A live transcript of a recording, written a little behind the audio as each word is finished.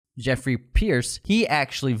Jeffrey Pierce, he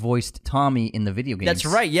actually voiced Tommy in the video games. That's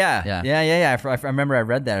right, yeah. I remember I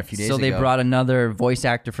read that a few days ago. So they brought another voice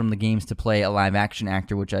actor from the games to play a live-action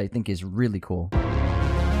actor, which I think is really cool.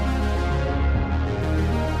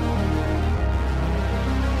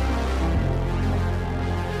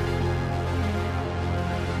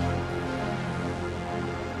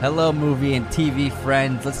 Hello, movie and TV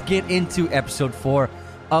friends. Let's get into episode 4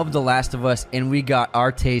 of The Last of Us, and we got our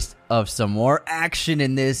taste of some more action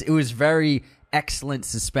in this. It was very excellent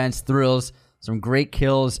suspense, thrills, some great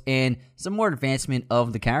kills, and some more advancement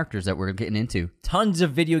of the characters that we're getting into. Tons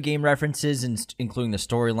of video game references, including the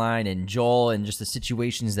storyline and Joel and just the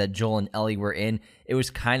situations that Joel and Ellie were in. It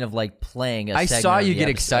was kind of like playing a I segment saw of you the get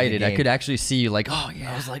episode excited. of the I could actually see you like, oh,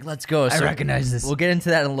 yeah. I was like, let's go. I recognize this. We'll get into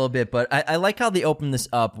that in a little bit, but I like how they open this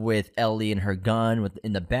up with Ellie and her gun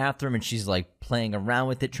in the bathroom, and she's like playing around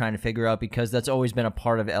with it, trying to figure out, because that's always been a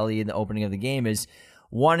part of Ellie in the opening of the game, is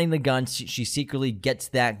wanting the gun. She secretly gets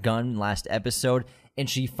that gun last episode, and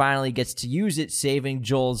she finally gets to use it, saving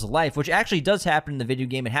Joel's life, which actually does happen in the video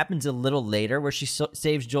game. It happens a little later where she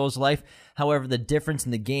saves Joel's life. However, the difference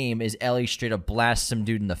in the game is Ellie straight up blasts some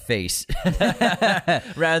dude in the face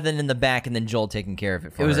rather than in the back, and then Joel taking care of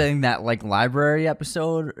it for her. It was in that like library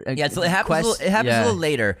episode. Yeah, so it happens a little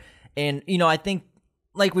later. And, I think,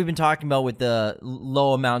 like we've been talking about with the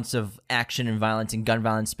low amounts of action and violence and gun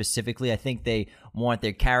violence specifically, I think they want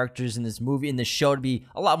their characters in this movie, in this show, to be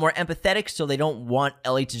a lot more empathetic, so they don't want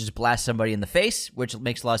Ellie to just blast somebody in the face, which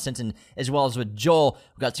makes a lot of sense. And as well as with Joel,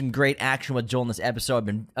 we got some great action with Joel in this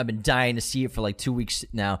episode. I've been dying to see it for like 2 weeks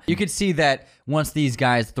now. You could see that once these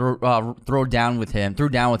guys threw down with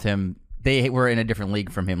him, they were in a different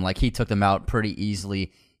league from him. Like, he took them out pretty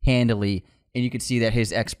easily, handily. And you could see that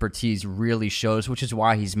his expertise really shows, which is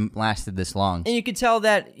why he's lasted this long. And you could tell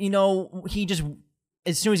that, he just,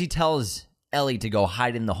 as soon as he tells Ellie to go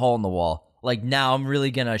hide in the hole in the wall, like, now I'm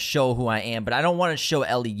really going to show who I am, but I don't want to show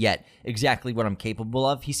Ellie yet exactly what I'm capable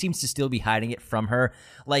of. He seems to still be hiding it from her.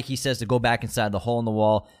 Like he says, to go back inside the hole in the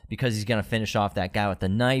wall because he's going to finish off that guy with the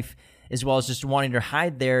knife, as well as just wanting to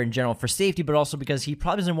hide there in general for safety, but also because he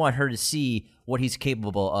probably doesn't want her to see what he's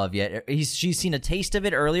capable of yet. She's seen a taste of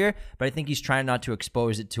it earlier, but I think he's trying not to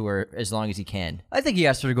expose it to her as long as he can. I think he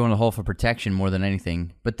asked her to go in the hole for protection more than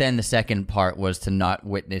anything. But then the second part was to not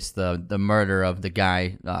witness the murder of the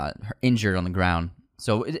guy injured on the ground.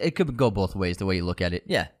 So it could go both ways, the way you look at it.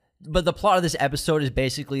 Yeah. But the plot of this episode is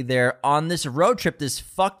basically they're on this road trip, this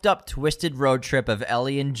fucked up, twisted road trip of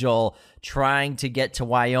Ellie and Joel trying to get to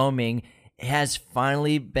Wyoming. It has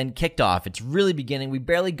finally been kicked off. It's really beginning. We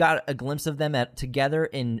barely got a glimpse of them together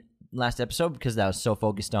in last episode because that was so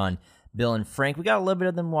focused on Bill and Frank. We got a little bit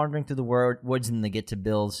of them wandering through the woods, and they get to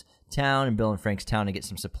Bill's town and Bill and Frank's town to get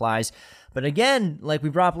some supplies. But again, like we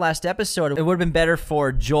brought up last episode, it would have been better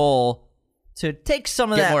for Joel to take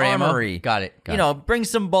some of that armory. Got it. Bring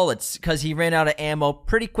some bullets, because he ran out of ammo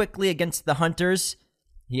pretty quickly against the hunters.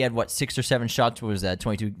 He had, 6 or 7 shots. What was that,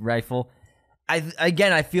 22 rifle?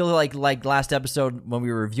 I feel like last episode when we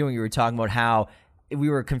were reviewing, we were talking about how we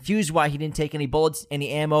were confused why he didn't take any bullets, any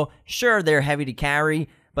ammo. Sure, they're heavy to carry,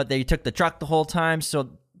 but they took the truck the whole time,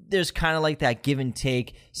 so there's kind of like that give and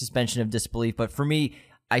take suspension of disbelief. But for me,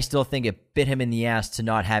 I still think it bit him in the ass to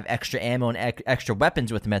not have extra ammo and extra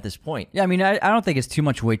weapons with him at this point. Yeah, I mean, I don't think it's too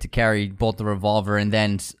much weight to carry both the revolver and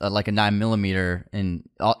then like a 9mm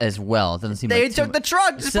as well. It doesn't seem they like took the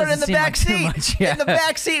truck, just put it in the back seat. Yeah. In the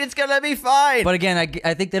back seat, it's gonna be fine. But again,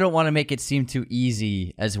 I think they don't want to make it seem too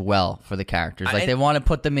easy as well for the characters. Like, they want to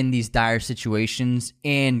put them in these dire situations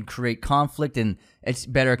and create conflict, and it's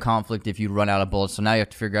better conflict if you run out of bullets. So now you have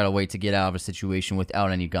to figure out a way to get out of a situation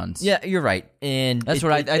without any guns. Yeah, you're right. And that's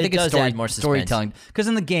what I think it's more storytelling. Because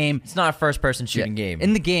in the game, it's not a first-person shooting game.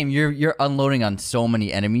 In the game, you're unloading on so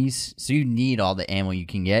many enemies, so you need all the ammo you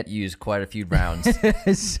can get. Use quite a few rounds.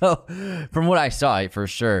 So, from what I saw, for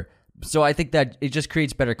sure. So I think that it just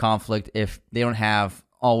creates better conflict if they don't have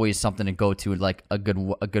always something to go to, like a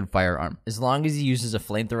good firearm. As long as he uses a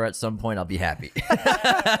flamethrower at some point, I'll be happy.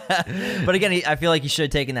 But again, I feel like he should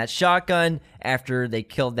have taken that shotgun after they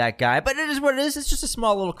killed that guy. But it is what it is. It's just a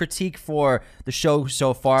small little critique for the show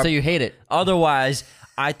so far. So you hate it. Otherwise,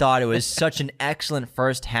 I thought it was such an excellent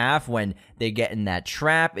first half when they get in that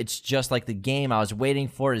trap. It's just like the game. I was waiting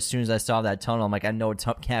for it. As soon as I saw that tunnel, I'm like, I know it's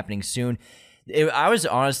happening soon. I was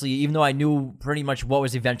honestly, even though I knew pretty much what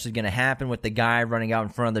was eventually going to happen with the guy running out in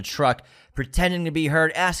front of the truck, pretending to be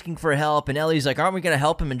hurt, asking for help, and Ellie's like, aren't we going to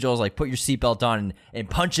help him? And Joel's like, put your seatbelt on, and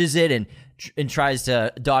punches it and tries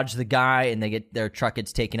to dodge the guy, and their truck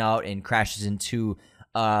gets taken out and crashes into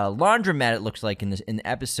laundromat, it looks like in the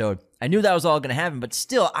episode. I knew that was all going to happen, but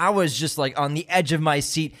still, I was just like on the edge of my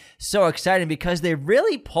seat, so excited because they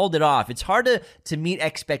really pulled it off. It's hard to meet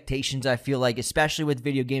expectations, I feel like, especially with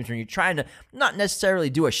video games when you're trying to not necessarily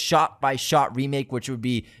do a shot-by-shot remake, which would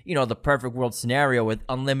be, the perfect world scenario with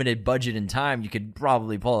unlimited budget and time. You could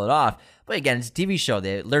probably pull it off. But again, it's a TV show.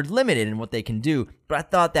 They're limited in what they can do. But I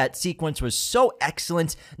thought that sequence was so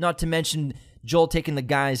excellent, not to mention Joel taking the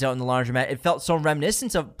guys out in the laundromat. It felt so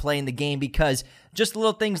reminiscent of playing the game because just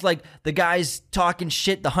little things like the guys talking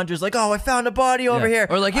shit, the hunter's like, oh, I found a body over here.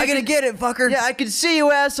 Or like, you're going to get it, fucker. Yeah, I can see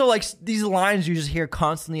you, asshole. Like these lines you just hear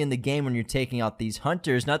constantly in the game when you're taking out these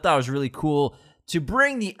hunters. And I thought it was really cool to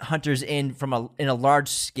bring the hunters in in a large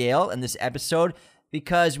scale in this episode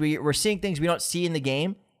because we're seeing things we don't see in the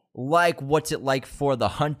game. Like, what's it like for the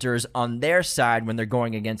hunters on their side when they're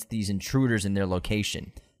going against these intruders in their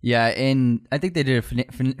location? Yeah, and I think they did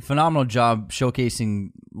a phenomenal job showcasing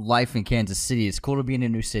life in Kansas City. It's cool to be in a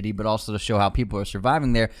new city, but also to show how people are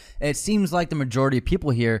surviving there. And it seems like the majority of people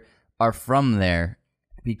here are from there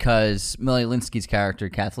because Melanie Lynskey's character,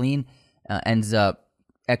 Kathleen, ends up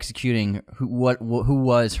executing who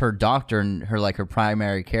was her doctor and her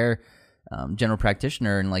primary care general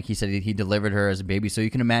practitioner, and like he said, he delivered her as a baby. So you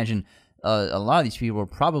can imagine a lot of these people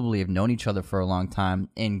probably have known each other for a long time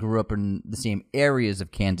and grew up in the same areas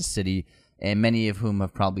of Kansas City, and many of whom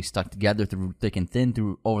have probably stuck together through thick and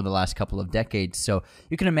thin over the last couple of decades. So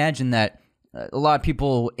you can imagine that a lot of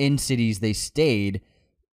people in cities, they stayed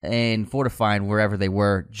and fortified wherever they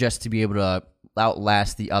were just to be able to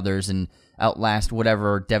outlast the others and outlast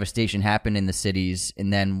whatever devastation happened in the cities.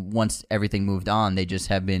 And then once everything moved on, they just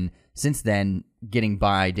have been, since then, getting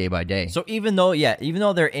by day. So even though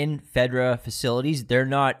they're in Fedra facilities, they're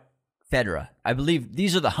not Fedra. I believe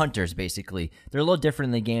these are the hunters, basically. They're a little different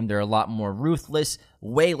in the game. They're a lot more ruthless,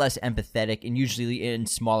 way less empathetic, and usually in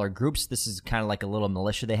smaller groups. This is kind of like a little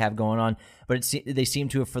militia they have going on. But they seem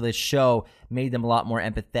to have, for this show, made them a lot more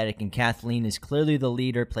empathetic. And Kathleen is clearly the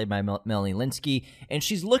leader, played by Melanie Lynskey. And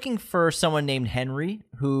she's looking for someone named Henry,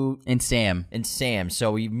 And Sam.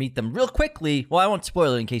 So we meet them real quickly. Well, I won't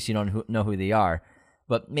spoil it in case you don't know who they are.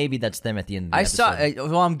 But maybe that's them at the end of the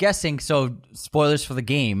episode. I'm guessing, so spoilers for the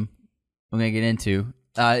game I'm going to get into.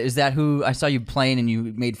 Is that who I saw you playing and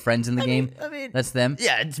you made friends in the game? I mean, that's them?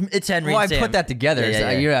 Yeah, it's Henry Well, and Sam. I put that together.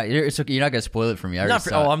 Yeah. You're not going to spoil it for me. I already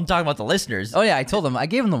saw it. I'm talking about the listeners. Oh, yeah, I told them. I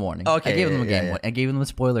gave them the warning. Okay, I gave them a game. I gave them a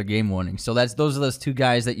spoiler game warning. So those are those two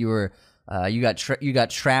guys that you were you got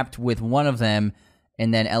trapped with one of them,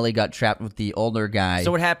 and then Ellie got trapped with the older guy.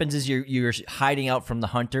 So what happens is you're hiding out from the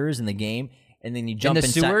hunters in the game, and then you jump in the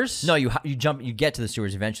inside. sewers? No, you get to the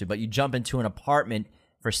sewers eventually, but you jump into an apartment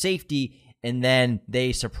for safety, and then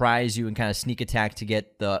they surprise you and kind of sneak attack to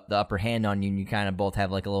get the upper hand on you, and you kind of both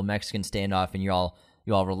have like a little Mexican standoff, and you all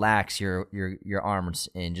relax your arms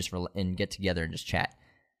and and get together and just chat.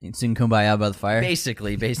 And soon kumbaya by the fire.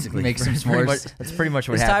 Basically, Make some s'mores. That's pretty much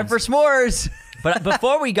what It's happens. time for s'mores. But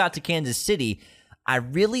before we got to Kansas City, I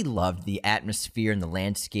really loved the atmosphere and the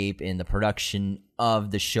landscape and the production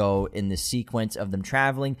of the show in the sequence of them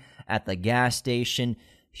traveling at the gas station.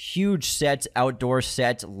 Huge sets, outdoor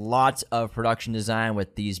sets, lots of production design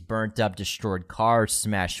with these burnt up, destroyed cars,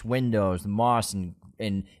 smashed windows, moss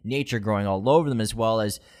and nature growing all over them, as well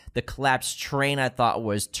as the collapsed train. I thought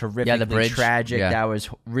was terrific. Yeah, the bridge. Tragic. Yeah. That was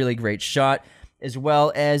really great shot. As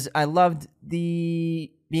well as I loved the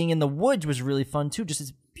being in the woods was really fun too. Just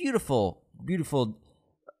this beautiful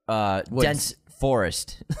dense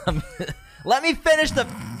forest. Let me finish the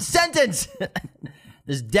sentence.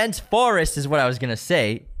 This dense forest is what I was going to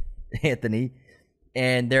say, Anthony.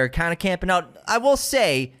 And they're kind of camping out. I will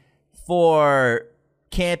say, for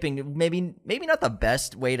camping, maybe not the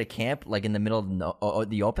best way to camp, like in the middle of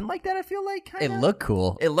the open like that, I feel like. Kinda. It looked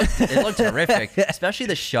cool. It looked terrific. Especially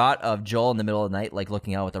the shot of Joel in the middle of the night, like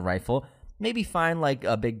looking out with a rifle. Maybe find like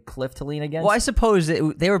a big cliff to lean against. Well, I suppose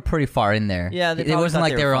they were pretty far in there. Yeah, they it wasn't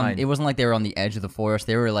like they were fine. It wasn't like they were on the edge of the forest.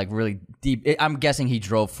 They were like really deep. I'm guessing he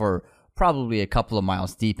drove for probably a couple of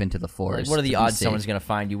miles deep into the forest. Like, what are the to be odds safe. someone's going to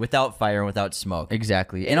find you without fire and without smoke?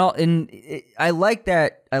 Exactly. I like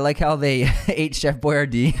that. I like how they ate Chef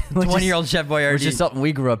Boyardee. 20-year-old Chef Boyardee. Which is something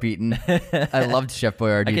we grew up eating. I loved Chef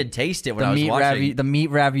Boyardee. I could taste it when I was watching. The meat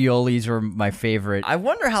raviolis were my favorite. I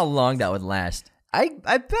wonder how long that would last. I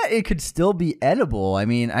bet it could still be edible. I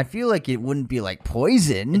mean, I feel like it wouldn't be like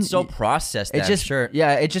poison. It's so processed. It just sure.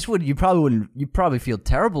 Yeah, it just would. You probably wouldn't. You probably feel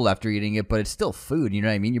terrible after eating it, but it's still food. You know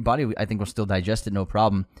what I mean? Your body, I think, will still digest it, no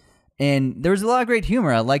problem. And there was a lot of great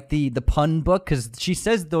humor. I like the pun book because she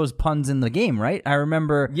says those puns in the game, right? I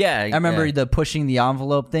remember the pushing the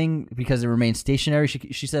envelope thing because it remains stationary.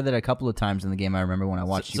 She said that a couple of times in the game. I remember when I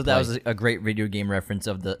watched. So that was a great video game reference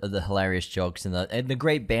of the hilarious jokes and the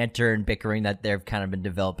great banter and bickering that they've kind of been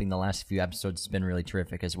developing the last few episodes. Has been really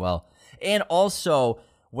terrific as well. And also,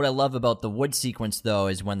 what I love about the wood sequence though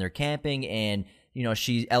is when they're camping and.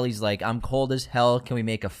 Ellie's like, I'm cold as hell. Can we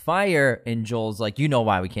make a fire? And Joel's like, you know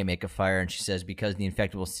why we can't make a fire? And she says, because the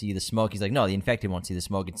infected will see the smoke. He's like, no, the infected won't see the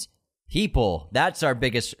smoke. It's people. That's our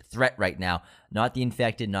biggest threat right now. Not the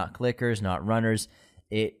infected, not clickers, not runners.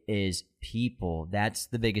 It is people. That's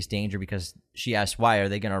the biggest danger because she asks, why? Are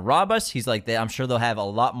they going to rob us? He's like, I'm sure they'll have a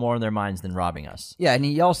lot more in their minds than robbing us. Yeah, and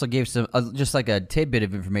he also gave some, just like a tidbit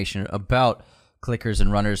of information about clickers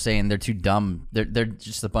and runners saying they're too dumb. They're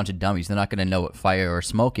just a bunch of dummies. They're not going to know what fire or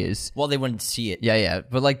smoke is. Well, they wouldn't see it. Yeah.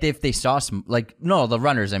 But like if they saw the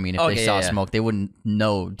runners, I mean, if they saw smoke, they wouldn't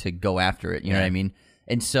know to go after it. You know what I mean?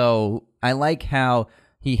 And so I like how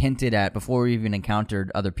he hinted at, before we even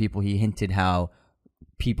encountered other people, he hinted how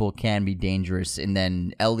people can be dangerous. And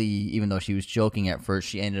then Ellie, even though she was joking at first,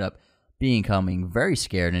 she ended up becoming very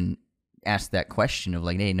scared and asked that question of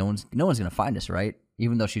like, hey, no one's going to find us, right?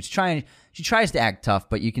 Even though she tries to act tough,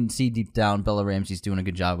 but you can see deep down Bella Ramsey's doing a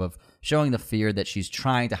good job of showing the fear that she's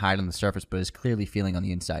trying to hide on the surface, but is clearly feeling on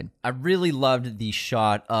the inside. I really loved the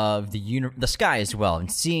shot of the sky as well,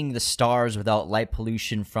 and seeing the stars without light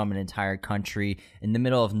pollution from an entire country in the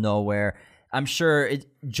middle of nowhere. I'm sure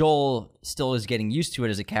Joel still is getting used to it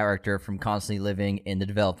as a character from constantly living in the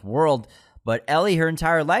developed world. But Ellie, her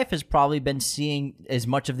entire life, has probably been seeing as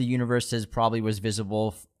much of the universe as probably was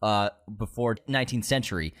visible before 19th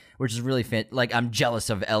century, which is really like, I'm jealous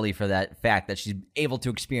of Ellie for that fact that she's able to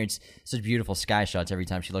experience such beautiful sky shots every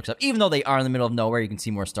time she looks up. Even though they are in the middle of nowhere, you can see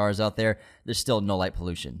more stars out there. There's still no light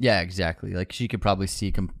pollution. Yeah, exactly. Like she could probably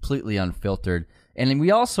see completely unfiltered. And then we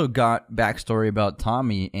also got backstory about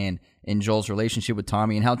Tommy and Joel's relationship with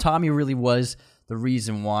Tommy and how Tommy really was the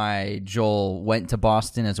reason why Joel went to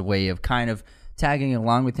Boston as a way of kind of tagging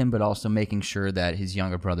along with him, but also making sure that his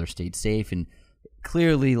younger brother stayed safe. And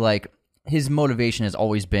clearly, like, his motivation has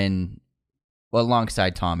always been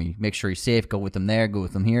alongside Tommy. Make sure he's safe, go with him there, go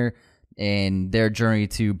with him here. And their journey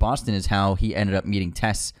to Boston is how he ended up meeting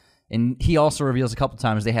Tess. And he also reveals a couple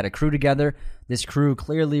times they had a crew together. This crew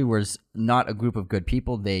clearly was not a group of good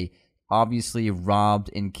people. They obviously robbed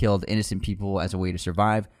and killed innocent people as a way to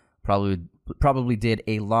survive. Probably did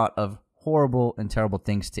a lot of horrible and terrible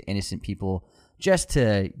things to innocent people just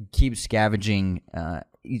to keep scavenging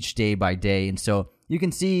each day by day. And so you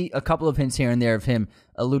can see a couple of hints here and there of him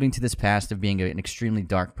alluding to this past of being an extremely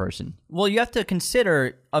dark person. Well, you have to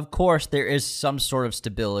consider, of course, there is some sort of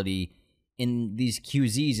stability in these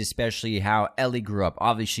QZs, especially how Ellie grew up.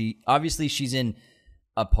 Obviously she's in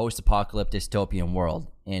a post-apocalyptic dystopian world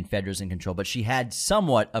and Fedra's in control, but she had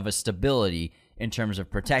somewhat of a stability in terms of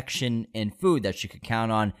protection and food that she could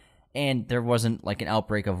count on, and there wasn't like an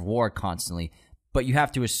outbreak of war constantly. But you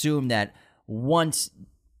have to assume that once,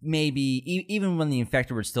 maybe even when the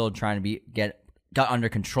infected were still trying to got under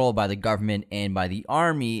control by the government and by the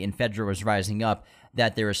army, and Fedra was rising up,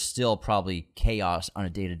 that there is still probably chaos on a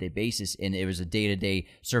day-to-day basis, and it was a day-to-day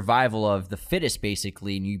survival of the fittest,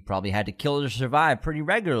 basically, and you probably had to kill to survive pretty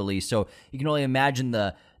regularly. So you can only imagine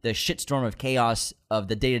the shitstorm of chaos of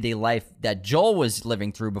the day-to-day life that Joel was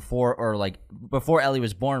living through before Ellie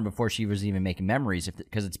was born, before she was even making memories,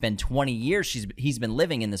 because it's been 20 years he's been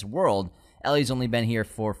living in this world. Ellie's only been here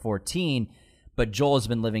for 14, but Joel has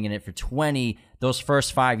been living in it for 20. Those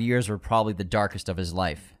first 5 years were probably the darkest of his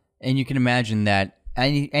life. And you can imagine that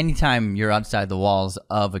anytime you're outside the walls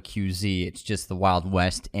of a QZ, it's just the Wild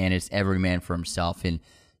West, and it's every man for himself, and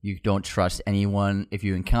you don't trust anyone. If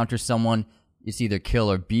you encounter someone, it's either kill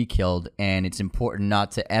or be killed, and it's important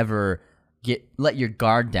not to ever let your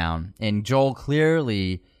guard down. And Joel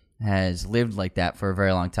clearly has lived like that for a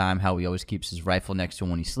very long time, how he always keeps his rifle next to him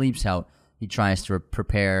when he sleeps, how he tries to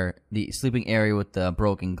prepare the sleeping area with the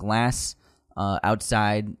broken glass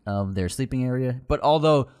outside of their sleeping area. But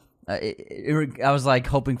although I was like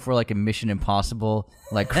hoping for like a Mission Impossible,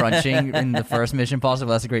 like crunching in the first Mission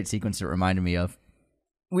Impossible. That's a great sequence it reminded me of.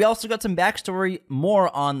 We also got some backstory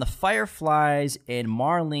more on the Fireflies and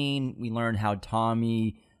Marlene. We learned how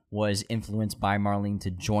Tommy was influenced by Marlene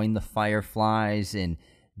to join the Fireflies, and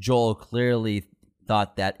Joel clearly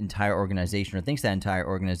thought that entire organization, or thinks that entire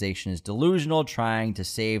organization, is delusional, trying to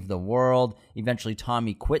save the world. Eventually,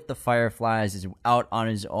 Tommy quit the Fireflies, is out on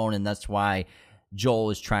his own, and that's why Joel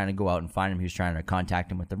is trying to go out and find him. He was trying to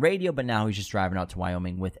contact him with the radio, but now he's just driving out to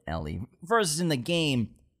Wyoming with Ellie. Versus in the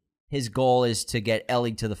game, his goal is to get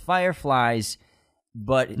Ellie to the Fireflies,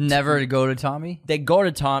 but Never to go to Tommy? they go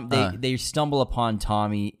to Tom. They stumble upon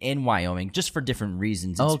Tommy in Wyoming just for different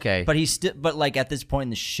reasons. Okay. but he's still. But like at this point in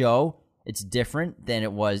the show, it's different than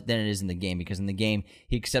it is in the game, because in the game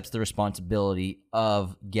he accepts the responsibility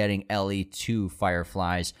of getting Ellie to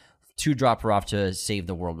Fireflies to drop her off to save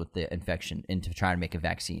the world with the infection and to try and make a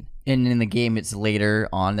vaccine. And in the game, it's later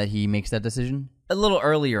on that he makes that decision? A little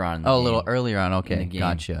earlier on. In the Oh, game. a little earlier on. Okay,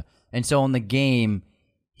 gotcha. And so in the game,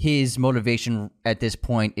 his motivation at this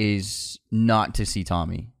point is not to see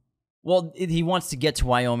Tommy. Well, he wants to get to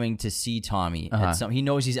Wyoming to see Tommy. He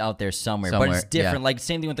knows he's out there somewhere, but it's different. yeah. Like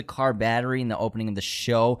same thing with the car battery in the opening of the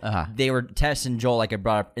show. They were Tess and Joel, like I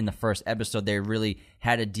brought up in the first episode. They really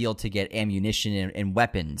had a deal to get ammunition and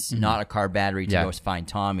weapons, not a car battery to go find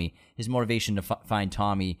Tommy. His motivation to find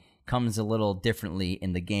Tommy comes a little differently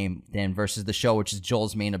in the game than versus the show, which is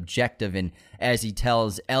Joel's main objective. And as he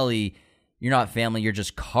tells Ellie, "You're not family, you're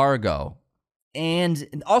just cargo."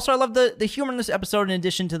 And also, I love the humor in this episode. In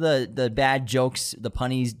addition to the bad jokes, the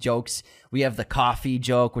punny jokes, we have the coffee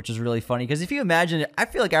joke, which is really funny. Because if you imagine it, I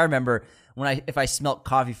feel like I remember if I smelt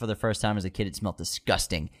coffee for the first time as a kid, it smelled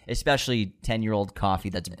disgusting. Especially 10-year-old coffee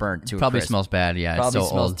that's burnt to Probably a crisp. smells bad, yeah. Probably it's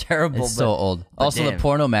so smells old. terrible. It's so old. Also, damn. the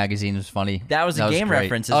porno magazine was funny. That was a game great.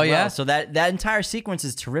 reference as oh, well. yeah? So that entire sequence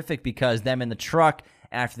is terrific because them in the truck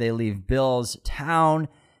after they leave Bill's town,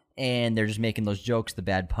 and they're just making those jokes, the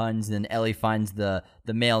bad puns. And then Ellie finds the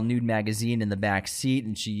male nude magazine in the back seat,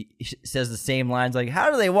 and she says the same lines like,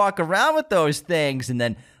 "How do they walk around with those things?" And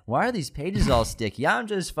then, "Why are these pages all sticky? I'm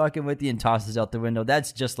just fucking with you," and tosses out the window.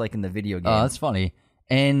 That's just like in the video game. Oh, that's funny.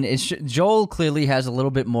 And Joel clearly has a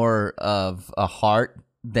little bit more of a heart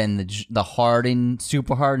than the hardened,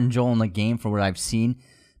 super hardened Joel in the game, from what I've seen.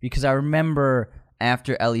 Because I remember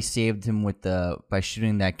after Ellie saved him by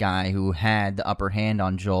shooting that guy who had the upper hand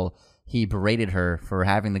on Joel, he berated her for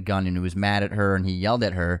having the gun, and he was mad at her, and he yelled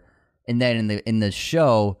at her. And then in the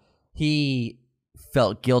show, he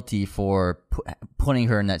felt guilty for putting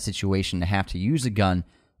her in that situation to have to use a gun.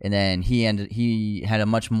 And then he had a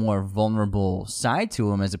much more vulnerable side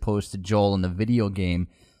to him, as opposed to Joel in the video game,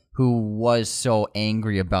 who was so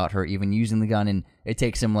angry about her even using the gun, and it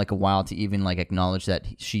takes him like a while to even like acknowledge that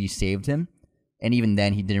she saved him. And even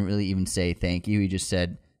then, he didn't really even say thank you. He just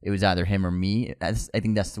said it was either him or me. I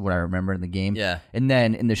think that's what I remember in the game. Yeah. And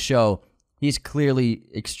then in the show, he's clearly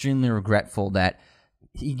extremely regretful that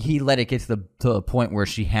he let it get to the point where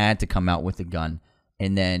she had to come out with a gun.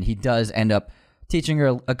 And then he does end up teaching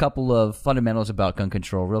her a couple of fundamentals about gun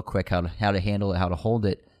control real quick, how to handle it, how to hold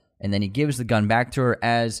it. And then he gives the gun back to her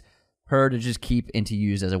as her to just keep and to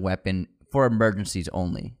use as a weapon for emergencies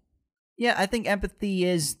only. Yeah, I think empathy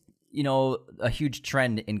is, a huge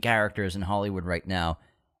trend in characters in Hollywood right now.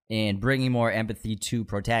 And bringing more empathy to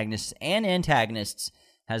protagonists and antagonists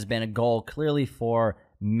has been a goal clearly for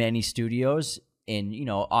many studios. And,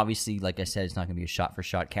 obviously, like I said, it's not going to be a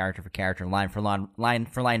shot-for-shot, character-for-character,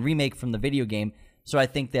 line-for-line remake from the video game. So I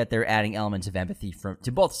think that they're adding elements of empathy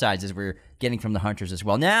to both sides, as we're getting from the hunters as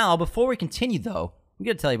well. Now, before we continue, though, we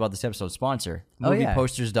got to tell you about this episode's sponsor,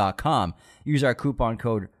 MoviePosters.com. Use our coupon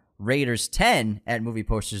code Raiders10 at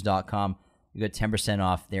movieposters.com. You get 10%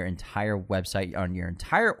 off their entire website on your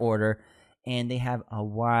entire order, and they have a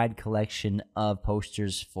wide collection of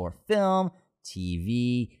posters for film,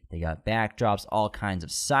 TV. They got backdrops, all kinds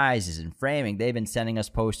of sizes and framing. They've been sending us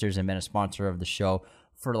posters and been a sponsor of the show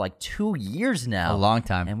for like 2 years now. A long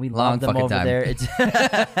time. And we Long love them over time. there.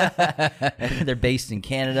 They're based in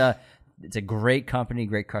Canada. It's a great company,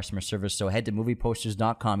 great customer service. So head to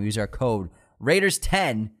movieposters.com. Use our code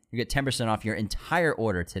Raiders10. You get 10% off your entire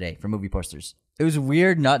order today for Movie Posters. It was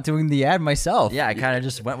weird not doing the ad myself. Yeah, I kind of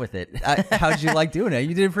just went with it. How'd you like doing it?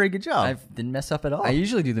 You did a pretty good job. I didn't mess up at all. I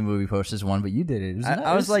usually do the movie posters one, but you did it. It was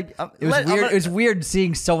I was like, it was weird. It was weird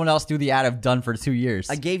seeing someone else do the ad I've done for 2 years.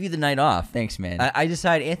 I gave you the night off. Thanks, man. I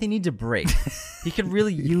decided Anthony needs a break. He could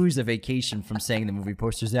really use a vacation from saying the Movie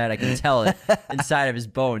Posters ad. I can tell it inside of his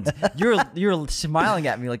bones. You're smiling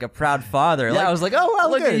at me like a proud father. Yeah, I was like, oh, well,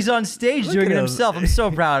 look, good. He's on stage Look doing at it him. himself. I'm so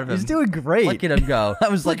proud of him. He's doing great. Look at him go. I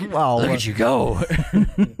was like, wow. Look at you go.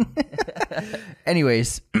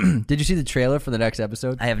 Anyways, did you see the trailer for the next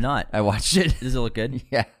episode? I have not. I watched it. Does it look good?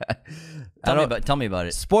 Yeah. Tell me about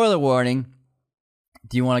it. Spoiler warning.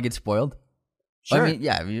 Do you want to get spoiled? Sure. I mean,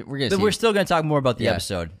 yeah, we're gonna. But see. we're still going to talk more about the Yeah.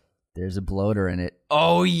 episode. There's a bloater in it.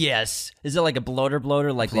 Oh yes. Is it like a bloater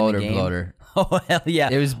like in the game? Bloater. Oh hell yeah.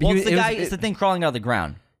 It was Well, it's the it was- guy. It's the thing crawling out of the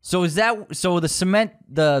ground. So the cement,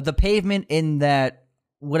 the pavement in that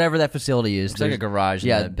whatever that facility is, It's like a garage in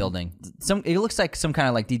yeah, the building. it looks like some kind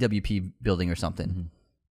of like DWP building or something.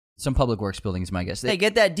 Some public works building is my guess. Hey,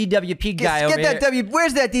 get that DWP guy over here.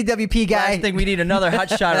 Where's that DWP guy? Last thing, we need another hot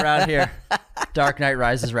shot around here. Dark Knight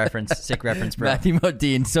Rises reference. Sick reference, bro. Matthew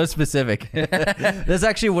Modine, so specific. That's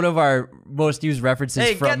actually one of our most used references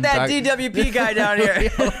Hey, from get that DWP guy down here.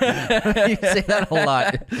 You say that a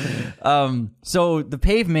lot. So the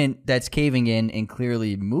pavement that's caving in and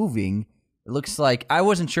clearly moving, it looks like, I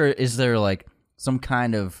wasn't sure, is there like some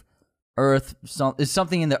kind of earth, is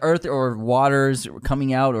something in the earth or waters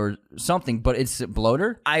coming out or something, but it's a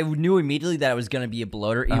bloater? I knew immediately that it was going to be a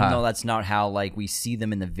bloater, even though that's not how like we see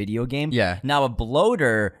them in the video game. Yeah. Now a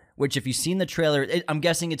bloater, which if you've seen the trailer, I'm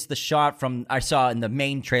guessing it's the shot from I saw in the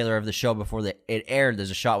main trailer of the show before it aired.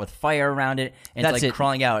 There's a shot with fire around it, and That's it's like it.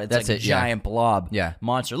 crawling out. It's That's like a it, yeah. giant blob Yeah.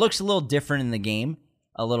 monster. Looks a little different in the game,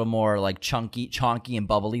 a little more like chonky and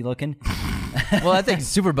bubbly looking. Well, I think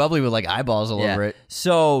super bubbly with like eyeballs all over it.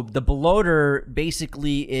 So the bloater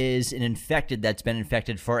basically is an infected that's been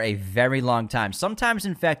infected for a very long time. Sometimes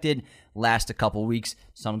infected last a couple weeks.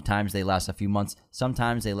 Sometimes they last a few months.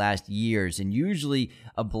 Sometimes they last years. And usually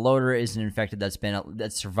a bloater is an infected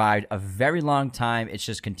that's survived a very long time. It's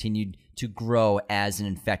just continued to grow as an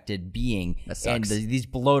infected being. That sucks. And these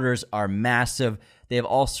bloaters are massive. They have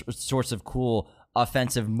all sorts of cool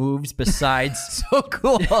offensive moves besides So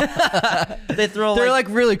cool. they're like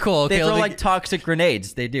really cool. they Okay, throw let me- like toxic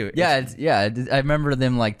grenades. They do. yeah, I remember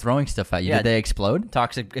them like throwing stuff at you. Yeah. Did they explode?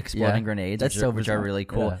 Toxic exploding Yeah. grenades, That's so which are bizarre. really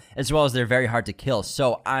cool, Yeah. as well as they're very hard to kill.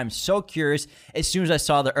 So I'm so curious. As soon as I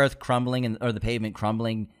saw the earth crumbling or the pavement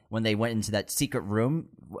crumbling when they went into that secret room,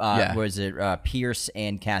 was it Pierce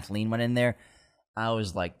and Kathleen went in there? I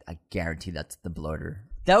was like, I guarantee that's the bloater.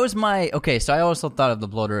 That was so I also thought of the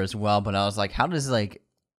bloater as well, but I was like, how does like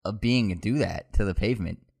a being do that to the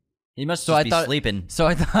pavement? He must So just I be thought sleeping. So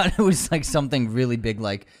I thought it was like something really big,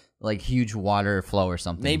 like huge water flow or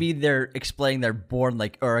something. Maybe they're explaining they're born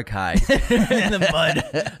like Uruk-hai in the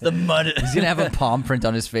mud. The mud. he's gonna have a palm print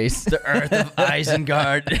on his face. The earth of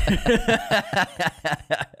Isengard.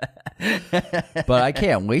 But I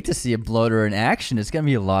can't wait to see a bloater in action. It's gonna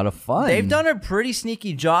be a lot of fun. They've done a pretty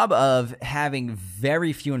sneaky job of having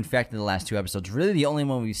very few infected in the last two episodes. Really, the only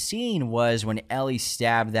one we've seen was when Ellie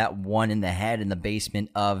stabbed that one in the head in the basement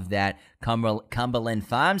of that Cumberland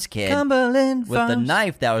Farms kid Cumberland with the Farms.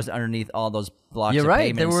 knife that was underneath all those blocks You're of right.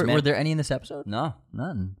 pavement. and Were cement. there any in this episode? No.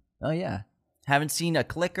 None. Oh yeah. Haven't seen a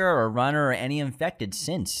clicker or a runner or any infected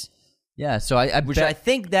since. Yeah. So I Which I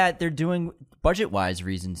think that they're doing budget-wise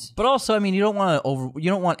reasons. But also, I mean, you don't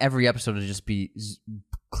want every episode to just be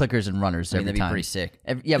clickers and runners I mean, every that'd time. be pretty sick.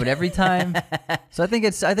 But every time. So I think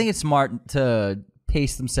it's smart to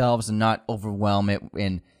pace themselves and not overwhelm it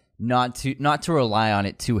and not to rely on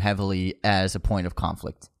it too heavily as a point of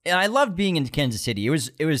conflict. And I loved being in Kansas City.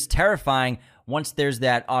 It was terrifying once there's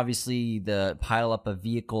that, obviously, the pileup of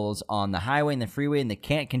vehicles on the highway and the freeway, and they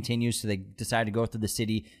can't continue, so they decide to go through the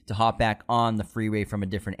city to hop back on the freeway from a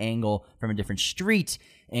different angle, from a different street,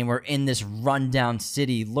 and we're in this rundown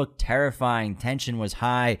city. Looked terrifying. Tension was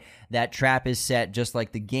high. That trap is set just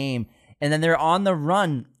like the game. And then they're on the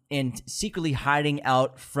run and secretly hiding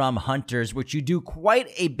out from hunters, which you do quite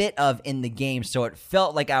a bit of in the game. So it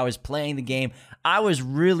felt like I was playing the game. I was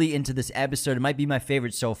really into this episode. It might be my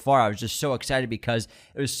favorite so far. I was just so excited because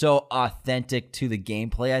it was so authentic to the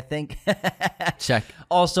gameplay, I think. Check.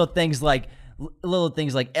 Also, little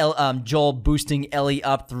things like Joel boosting Ellie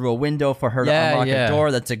up through a window for her to unlock a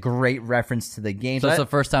door. That's a great reference to the game. So it's the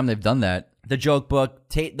first time they've done that. The joke book,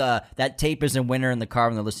 that tape is a winner in the car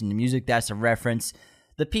when they're listening to music. That's a reference.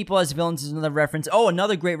 The people as villains is another reference. Oh,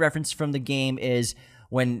 another great reference from the game is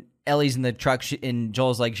when Ellie's in the truck and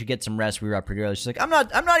Joel's like, "She get some rest. We were up pretty early." She's like, "I'm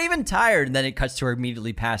not even tired." And then it cuts to her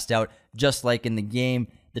immediately passed out, just like in the game.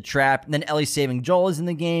 The trap. And then Ellie saving Joel is in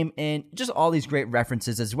the game, and just all these great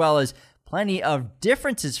references, as well as plenty of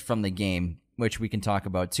differences from the game, which we can talk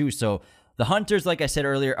about too. So the hunters, like I said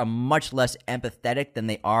earlier, are much less empathetic than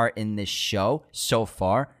they are in this show so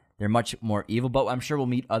far. They're much more evil, but I'm sure we'll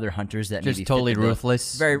meet other hunters that Just maybe totally fit the bill.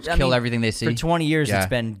 ruthless. Kill everything they see. For 20 years, Yeah. it's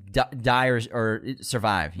been die or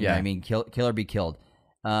survive. You know what I mean? Kill or be killed.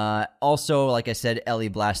 Also, like I said, Ellie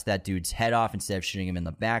blasts that dude's head off instead of shooting him in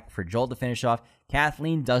the back for Joel to finish off.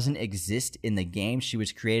 Kathleen doesn't exist in the game. She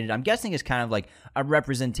was created, I'm guessing, as kind of like a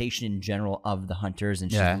representation in general of the hunters,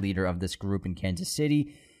 and she's the leader of this group in Kansas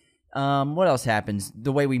City. What else happens?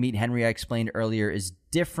 The way we meet Henry, I explained earlier, is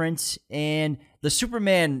different, and the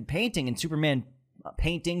Superman painting and Superman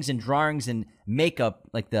paintings and drawings and makeup,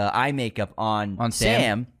 like the eye makeup on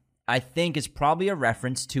Sam, I think is probably a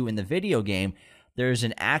reference to, in the video game, there's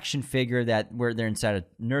an action figure where they're inside a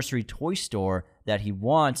nursery toy store that he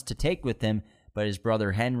wants to take with him, but his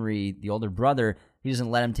brother Henry, the older brother, he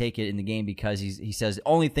doesn't let him take it in the game because he says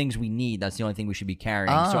only things we need. That's the only thing we should be carrying.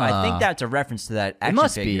 So I think that's a reference to that action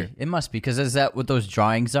figure. It must be because is that what those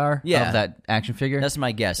drawings are? Of that action figure. That's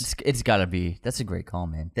my guess. It's got to be. That's a great call,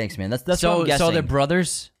 man. Thanks, man. That's what I'm guessing. So they're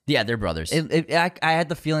brothers. Yeah, they're brothers. I had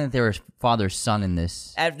the feeling that they were father son in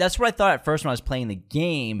this. That's what I thought at first when I was playing the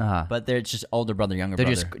game. But they're just older brother, younger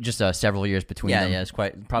brother. They're just several years between them. Yeah, it's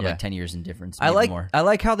probably like 10 years in difference. I more.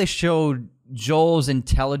 like how they showed Joel's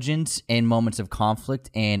intelligence in moments of conflict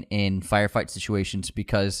and in firefight situations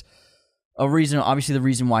because obviously the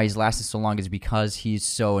reason why he's lasted so long is because he's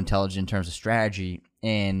so intelligent in terms of strategy.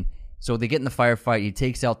 And so they get in the firefight. He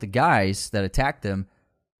takes out the guys that attacked them.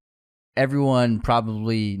 Everyone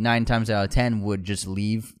probably 9 times out of 10 would just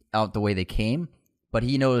leave out the way they came, but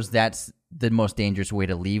he knows that's the most dangerous way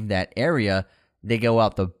to leave that area. They go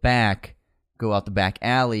out the back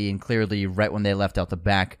alley, and clearly right when they left out the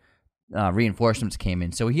back, reinforcements came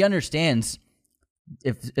in. So he understands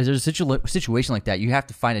if there's a situation like that, you have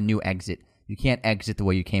to find a new exit. You can't exit the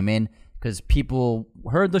way you came in because people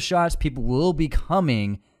heard the shots. People will be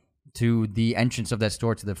coming to the entrance of that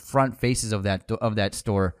store, to the front faces of that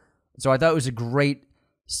store. So I thought it was a great,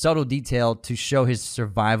 subtle detail to show his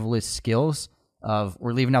survivalist skills of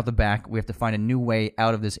we're leaving out the back. We have to find a new way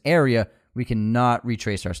out of this area. We cannot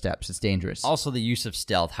retrace our steps. It's dangerous. Also, the use of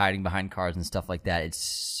stealth, hiding behind cars and stuff like that. It's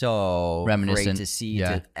so reminiscent great to see.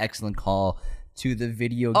 Yeah. It's an excellent call to the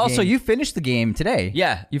video game. Also, you finished the game today.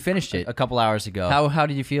 Yeah. You finished it. A couple hours ago. How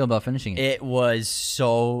did you feel about finishing it? It was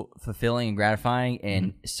so fulfilling and gratifying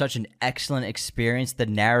and such an excellent experience. The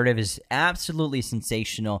narrative is absolutely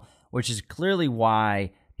sensational, which is clearly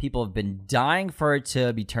why people have been dying for it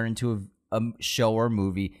to be turned into a show or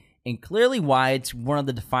movie, and clearly why it's one of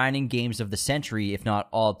the defining games of the century, if not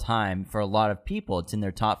all time, for a lot of people. It's in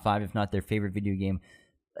their top 5, if not their favorite video game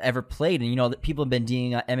ever played. And, that people have been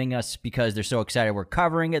DMing us because they're so excited we're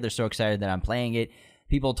covering it. They're so excited that I'm playing it.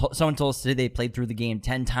 Someone told us today they played through the game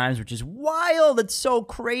 10 times, which is wild. It's so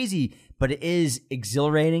crazy, but it is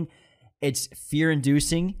exhilarating. It's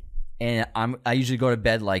fear-inducing. And I usually go to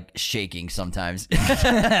bed like shaking sometimes.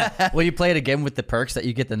 Will you play it again with the perks that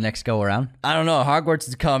you get the next go around? I don't know. Hogwarts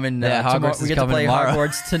is coming. Hogwarts we get to play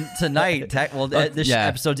Hogwarts tonight. Well, this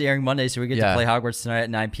episode's airing Monday, so we get to play Hogwarts tonight at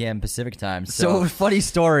 9 p.m. Pacific time. So funny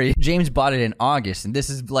story. James bought it in August, and this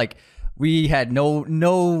is like we had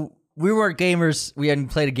no. We weren't gamers. We hadn't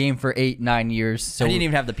played a game for 8-9 years. So I didn't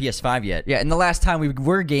even have the PS5 yet. Yeah, and the last time we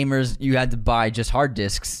were gamers, you had to buy just hard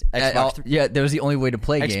discs. That was the only way to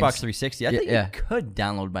play games. Xbox 360. I think you could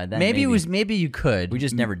download by then. Maybe you could. We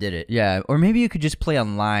just never did it. Yeah, or maybe you could just play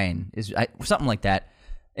online. Something like that.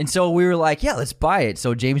 And so we were like, yeah, let's buy it.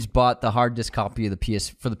 So James bought the hard disk copy of the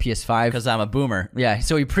PS5 because I'm a boomer. Yeah,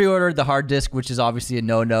 so he pre-ordered the hard disk, which is obviously a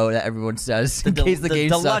no-no that everyone says in case the game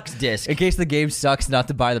deluxe disc. In case the game sucks, not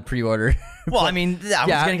to buy the pre-order. Well, I mean, I'm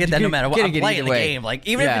just gonna get that no matter what. I'm playing the game. Like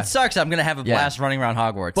even if it sucks, I'm gonna have a blast running around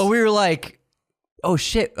Hogwarts. But we were like, oh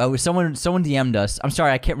shit! Someone DM'd us. I'm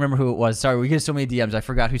sorry, I can't remember who it was. Sorry, we get so many DMs. I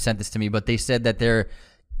forgot who sent this to me. But they said that they're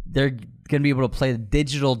gonna be able to play the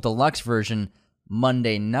digital deluxe version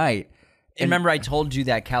Monday night. And remember, I told you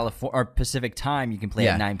that California or Pacific time you can play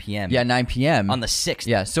at 9 p.m. Yeah, 9 p.m. on the 6th.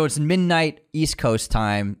 Yeah, so it's midnight East Coast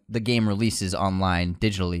time. The game releases online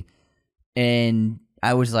digitally, and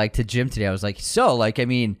I was like to Jim today. I was like,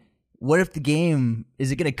 what if the game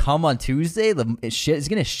is it going to come on Tuesday? Is it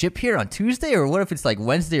going to ship here on Tuesday, or what if it's like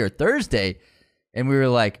Wednesday or Thursday? And we were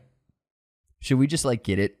like, should we just like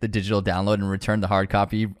get it, the digital download, and return the hard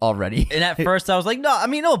copy already? And at first I was like, no, I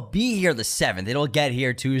mean, it'll be here the 7th. It'll get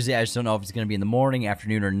here Tuesday. I just don't know if it's going to be in the morning,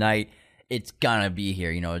 afternoon, or night. It's going to be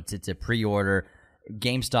here. It's a pre-order.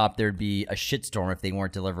 GameStop, there'd be a shitstorm if they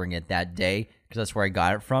weren't delivering it that day because that's where I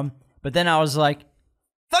got it from. But then I was like,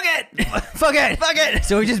 fuck it! Fuck it!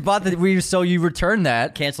 So we just bought so you returned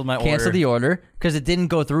that. Canceled my order. Canceled the order because it didn't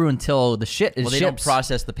go through until the shit Well, they ships. don't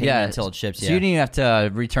process the payment until it ships, So you didn't even have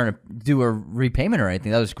to do a repayment or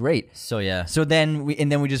anything. That was great. So, yeah. So then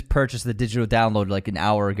we just purchased the digital download like an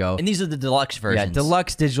hour ago. And these are the deluxe versions. Yeah,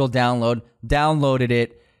 deluxe digital download. Downloaded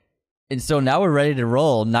it. And so now we're ready to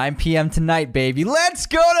roll. 9 p.m. tonight, baby. Let's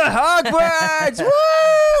go to Hogwarts!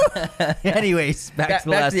 Woo! Anyways, back to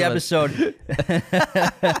the episode.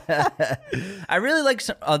 I really like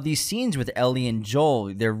some of these scenes with Ellie and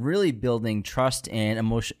Joel. They're really building trust and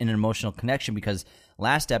an emotional connection because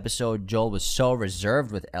last episode, Joel was so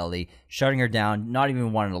reserved with Ellie, shutting her down, not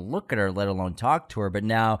even wanting to look at her, let alone talk to her. But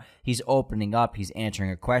now he's opening up. He's answering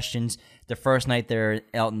her questions. The first night they're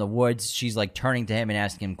out in the woods, she's like turning to him and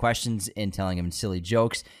asking him questions and telling him silly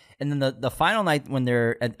jokes. And then the final night when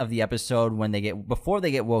they're of the episode, before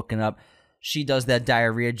they get woken up, She does that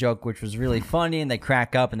diarrhea joke, which was really funny, and they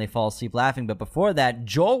crack up and they fall asleep laughing. But before that,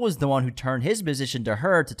 Joel was the one who turned his position to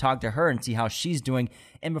her to talk to her and see how she's doing.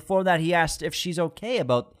 And before that, he asked if she's okay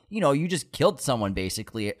about, you just killed someone,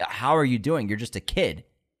 basically. How are you doing? You're just a kid.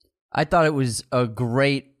 I thought it was a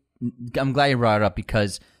great... I'm glad you brought it up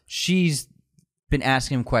because she's been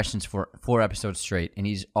asking him questions for 4 episodes straight, and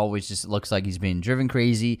he's always just looks like he's being driven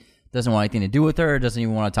crazy, doesn't want anything to do with her, doesn't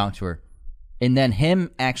even want to talk to her. And then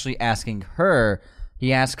him actually asking her,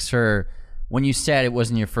 he asks her, when you said it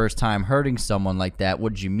wasn't your first time hurting someone like that,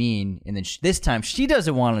 what did you mean? And then this time she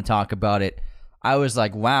doesn't want to talk about it. I was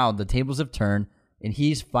like, wow, the tables have turned, and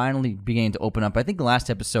he's finally beginning to open up. I think the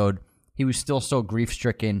last episode, he was still so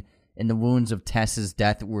grief-stricken, and the wounds of Tess's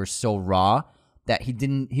death were so raw that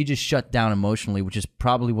he just shut down emotionally, which is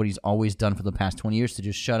probably what he's always done for the past 20 years, to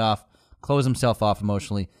just shut off, close himself off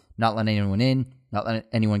emotionally, not let anyone in, not let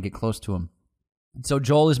anyone get close to him. So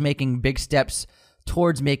Joel is making big steps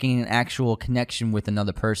towards making an actual connection with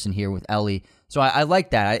another person here with Ellie. So I like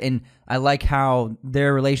that. And I like how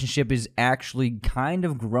their relationship is actually kind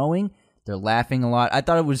of growing. They're laughing a lot. I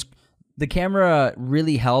thought the camera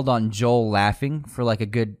really held on Joel laughing for like a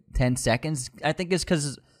good 10 seconds. I think it's because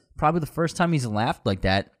it's probably the first time he's laughed like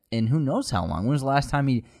that in who knows how long. When was the last time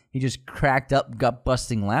he just cracked up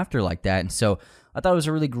gut-busting laughter like that? And so I thought it was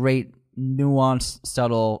a really great, nuanced,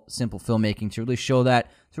 subtle, simple filmmaking to really show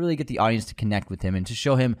that, to really get the audience to connect with him and to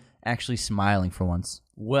show him actually smiling for once.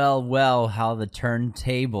 Well, how the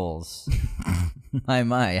turntables.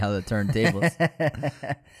 my, how the turntables.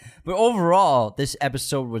 But overall, this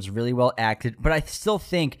episode was really well acted, but I still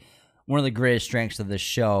think one of the greatest strengths of this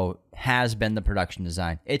show has been the production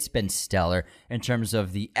design. It's been stellar in terms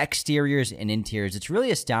of the exteriors and interiors. It's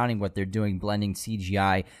really astounding what they're doing, blending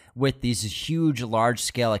CGI with these huge,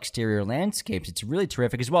 large-scale exterior landscapes. It's really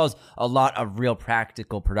terrific, as well as a lot of real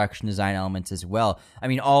practical production design elements as well. I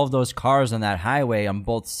mean, all of those cars on that highway, on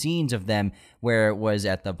both scenes of them, where it was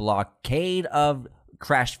at the blockade of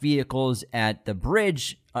crashed vehicles, at the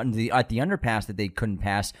bridge, at the underpass that they couldn't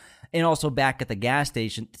pass, and also back at the gas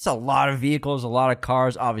station. It's a lot of vehicles, a lot of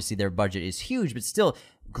cars. Obviously, their budget is huge, but still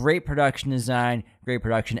great production design, great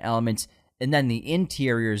production elements. And then the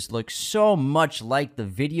interiors look so much like the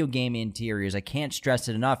video game interiors. I can't stress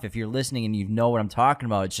it enough. If you're listening and you know what I'm talking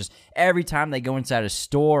about, it's just every time they go inside a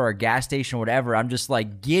store or a gas station or whatever, I'm just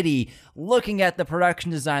like giddy looking at the production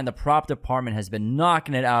design. The prop department has been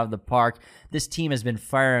knocking it out of the park. This team has been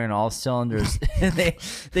firing on all cylinders.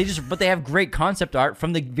 But they have great concept art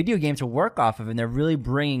from the video game to work off of, and they're really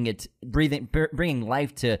bringing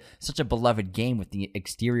life to such a beloved game with the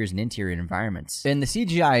exteriors and interior environments. And the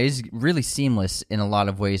CGI is really seamless in a lot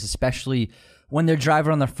of ways, especially when they're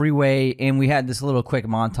driving on the freeway. And we had this little quick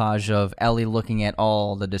montage of Ellie looking at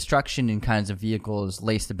all the destruction and kinds of vehicles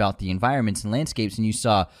laced about the environments and landscapes, and you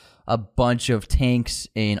saw a bunch of tanks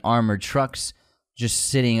and armored trucks just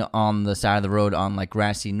sitting on the side of the road on like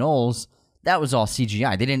grassy knolls. That was all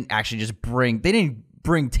CGI. They didn't actually just bring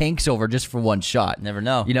tanks over just for one shot. Never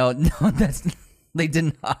know. No, they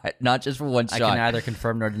did not just for one shot. I can neither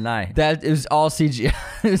confirm nor deny. That it was all CGI.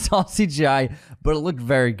 It was all CGI, but it looked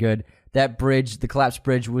very good. That bridge, the collapsed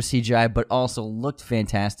bridge, was CGI, but also looked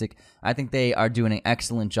fantastic. I think they are doing an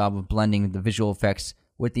excellent job of blending the visual effects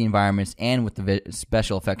with the environments and with the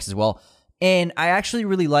special effects as well. And I actually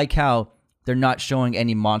really like how they're not showing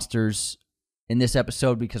any monsters in this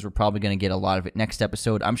episode, because we're probably going to get a lot of it next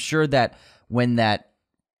episode. I'm sure that when that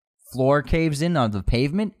floor caves in on the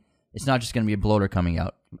pavement, it's not just going to be a bloater coming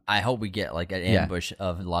out. I hope we get like an ambush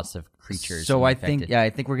of lots of creatures. So I think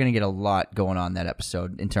we're going to get a lot going on that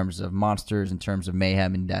episode in terms of monsters, in terms of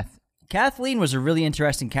mayhem and death. Kathleen was a really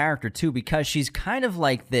interesting character too, because she's kind of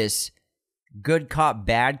like this good cop,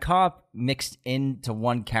 bad cop mixed into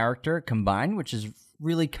one character combined, which is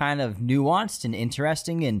really kind of nuanced and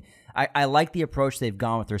interesting. And I like the approach they've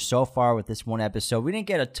gone with her so far with this one episode. We didn't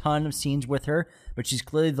get a ton of scenes with her, but she's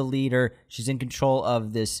clearly the leader. She's in control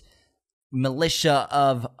of this militia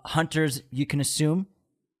of hunters, you can assume.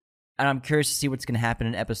 And I'm curious to see what's going to happen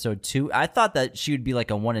in episode 2. I thought that she would be like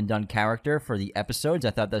a one-and-done character for the episodes.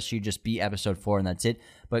 I thought that she'd just be episode 4 and that's it.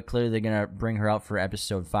 But clearly they're going to bring her out for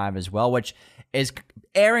episode 5 as well, which is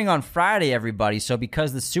airing on Friday, everybody. So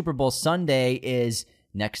because the Super Bowl Sunday is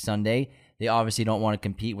next Sunday, they obviously don't want to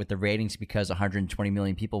compete with the ratings, because 120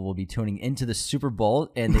 million people will be tuning into the Super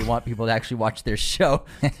Bowl, and they want people to actually watch their show.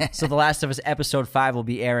 So The Last of Us episode 5 will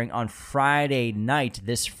be airing on Friday night,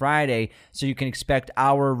 this Friday. So you can expect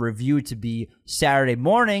our review to be Saturday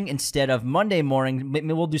morning instead of Monday morning.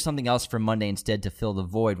 Maybe we'll do something else for Monday instead to fill the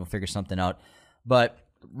void. We'll figure something out. But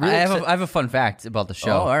really I have a fun fact about the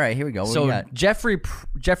show. Oh, all right, here we go. What do So you got?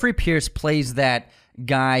 Jeffrey Pierce plays that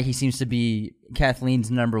guy. He seems to be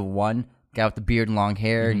Kathleen's number one guy with the beard and long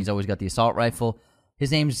hair, and he's always got the assault rifle.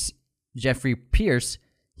 His name's Jeffrey Pierce.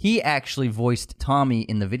 He actually voiced Tommy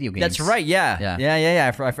in the video games. That's right. Yeah.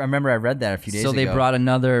 I remember I read that a few days ago. So they brought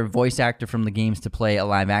another voice actor from the games to play a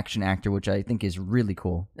live action actor, which I think is really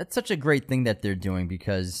cool. That's such a great thing that they're doing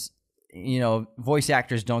because, you know, voice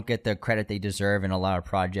actors don't get the credit they deserve in a lot of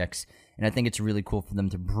projects. And I think it's really cool for them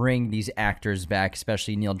to bring these actors back,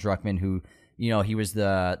 especially Neil Druckmann, who, you know, he was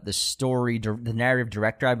the narrative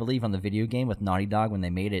director, I believe, on the video game with Naughty Dog when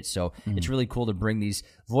they made it. So it's really cool to bring these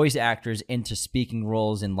voice actors into speaking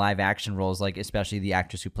roles and live action roles, like especially the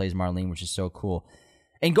actress who plays Marlene, which is so cool.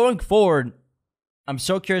 And going forward, I'm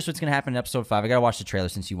so curious what's going to happen in episode 5. I got to watch the trailer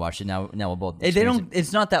since you watched it. Now we'll both.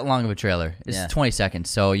 It's not that long of a trailer. It's 20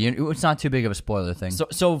 seconds, so it's not too big of a spoiler thing.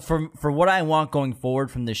 So for what I want going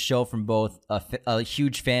forward from this show, from both a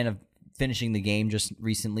huge fan of finishing the game just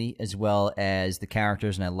recently, as well as the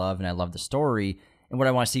characters, and I love the story. And what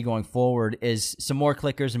I want to see going forward is some more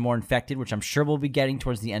clickers and more infected, which I'm sure we'll be getting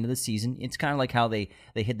towards the end of the season. It's kind of like how they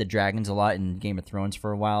hid the dragons a lot in Game of Thrones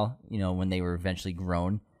for a while, you know, when they were eventually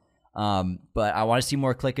grown. But I want to see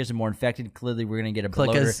more clickers and more infected. Clearly, we're going to get a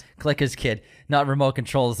bloater. Clickers, kid. Not remote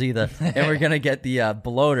controls either. And we're going to get the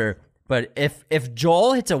bloater. But if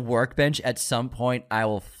Joel hits a workbench at some point, I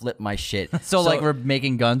will flip my shit. So like we're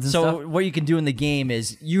making guns and stuff? So what you can do in the game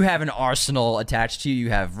is you have an arsenal attached to you. You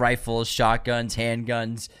have rifles, shotguns,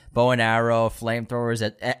 handguns, bow and arrow, flamethrowers.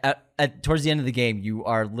 At towards the end of the game, you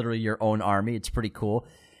are literally your own army. It's pretty cool.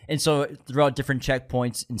 And so throughout different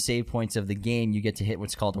checkpoints and save points of the game, you get to hit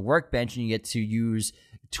what's called a workbench, and you get to use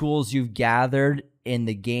tools you've gathered in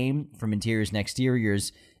the game from interiors and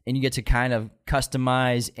exteriors, and you get to kind of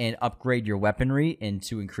customize and upgrade your weaponry and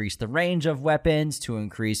to increase the range of weapons, to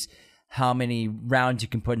increase how many rounds you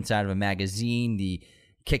can put inside of a magazine, the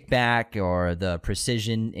kickback or the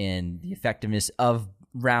precision and the effectiveness of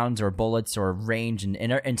rounds or bullets or range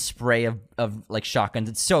and spray of like shotguns.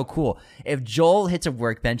 It's so cool. If Joel hits a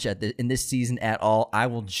workbench in this season at all, I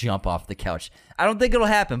will jump off the couch. I don't think it'll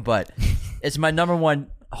happen, but it's my number one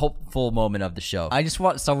hopeful moment of the show. I just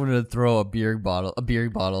want someone to throw a beer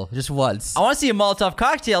bottle just once. I want to see a Molotov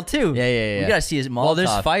cocktail too. Yeah. We gotta see his Molotov. Well,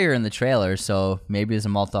 there's fire in the trailer, so maybe there's a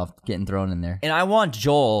Molotov getting thrown in there. And I want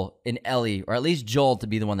Joel and Ellie, or at least Joel, to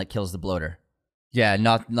be the one that kills the bloater. Yeah,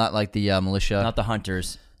 not like the militia, not the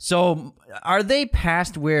hunters. So are they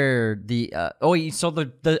past where the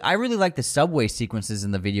I really like the subway sequences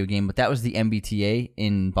in the video game, but that was the MBTA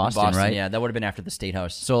in Boston, right? Yeah, that would have been after the State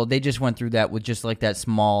House. So they just went through that with just like that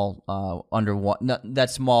small that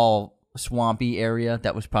small swampy area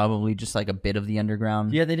that was probably just like a bit of the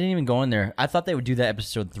underground. Yeah, they didn't even go in there. I thought they would do that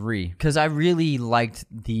episode 3 because I really liked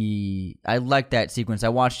that sequence. I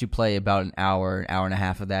watched you play about an hour and a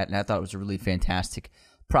half of that, and I thought it was really fantastic.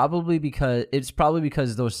 Probably because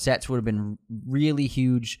those sets would have been really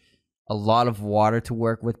huge, a lot of water to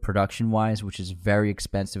work with production-wise, which is very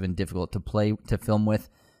expensive and difficult to film with.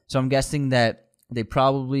 So I'm guessing that they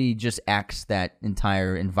probably just axed that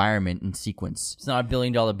entire environment in sequence. It's not $1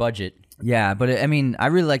 billion budget. Yeah, but I mean, I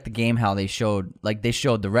really like the game how they showed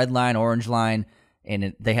the red line, orange line,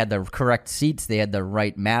 and they had the correct seats. They had the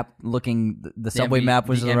right map looking. The subway map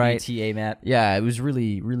was the right MBTA map. Yeah, it was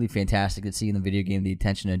really, really fantastic to see in the video game the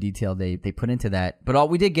attention to detail they put into that. But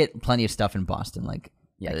we did get plenty of stuff in Boston.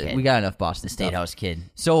 We got enough Boston stuff. State House kid.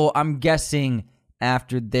 So I'm guessing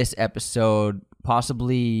after this episode,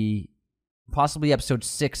 possibly episode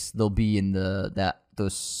 6, they'll be in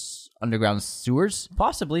those underground sewers.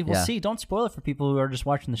 Possibly, we'll see. Don't spoil it for people who are just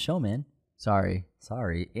watching the show, man. Sorry.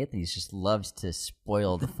 Anthony just loves to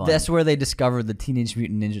spoil the fun. That's where they discovered the Teenage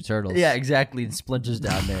Mutant Ninja Turtles. Yeah, exactly. And Splinter's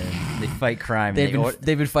down there. And they fight crime. They've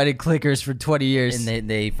been fighting clickers for 20 years. And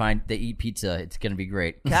they eat pizza. It's gonna be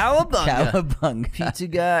great. Cowabunga. Pizza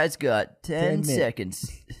guy's got 10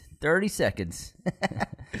 seconds. 30 seconds.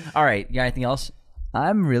 All right. You got anything else?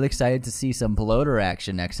 I'm really excited to see some bloater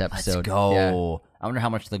action next episode. Let's go. Yeah. I wonder how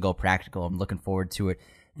much they'll go practical. I'm looking forward to it.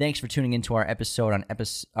 Thanks for tuning into our episode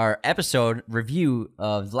review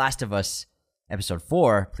of The Last of Us, episode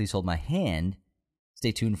 4. Please hold my hand.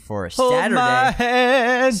 Stay tuned for Saturday. My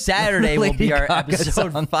hand. Saturday will be our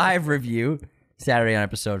episode 5 review. Saturday on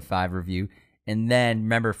episode 5 review. And then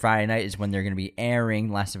remember, Friday night is when they're going to be airing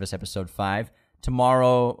Last of Us episode 5.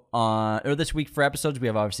 Tomorrow, or this week for episodes, we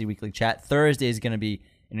have obviously weekly chat. Thursday is going to be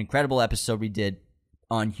an incredible episode we did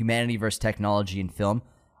on humanity versus technology in film.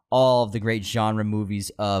 All of the great genre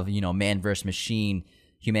movies of, man versus machine,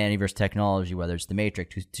 humanity versus technology, whether it's The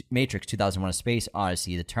Matrix 2001: A Space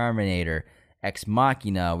Odyssey, The Terminator, Ex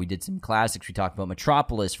Machina. We did some classics. We talked about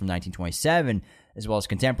Metropolis from 1927, as well as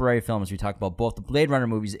contemporary films. We talked about both the Blade Runner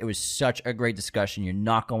movies. It was such a great discussion. You're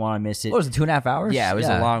not going to want to miss it. What was it, 2.5 hours? Yeah, it was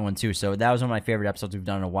a long one too. So that was one of my favorite episodes we've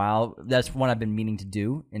done in a while. That's one I've been meaning to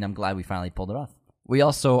do, and I'm glad we finally pulled it off. We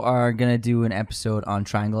also are going to do an episode on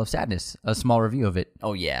Triangle of Sadness, a small review of it.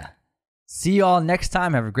 Oh, yeah. See you all next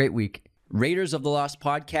time. Have a great week. Raiders of the Lost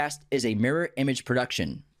Podcast is a Mirror Image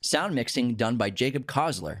production. Sound mixing done by Jacob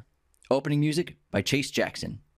Kosler. Opening music by Chase Jackson.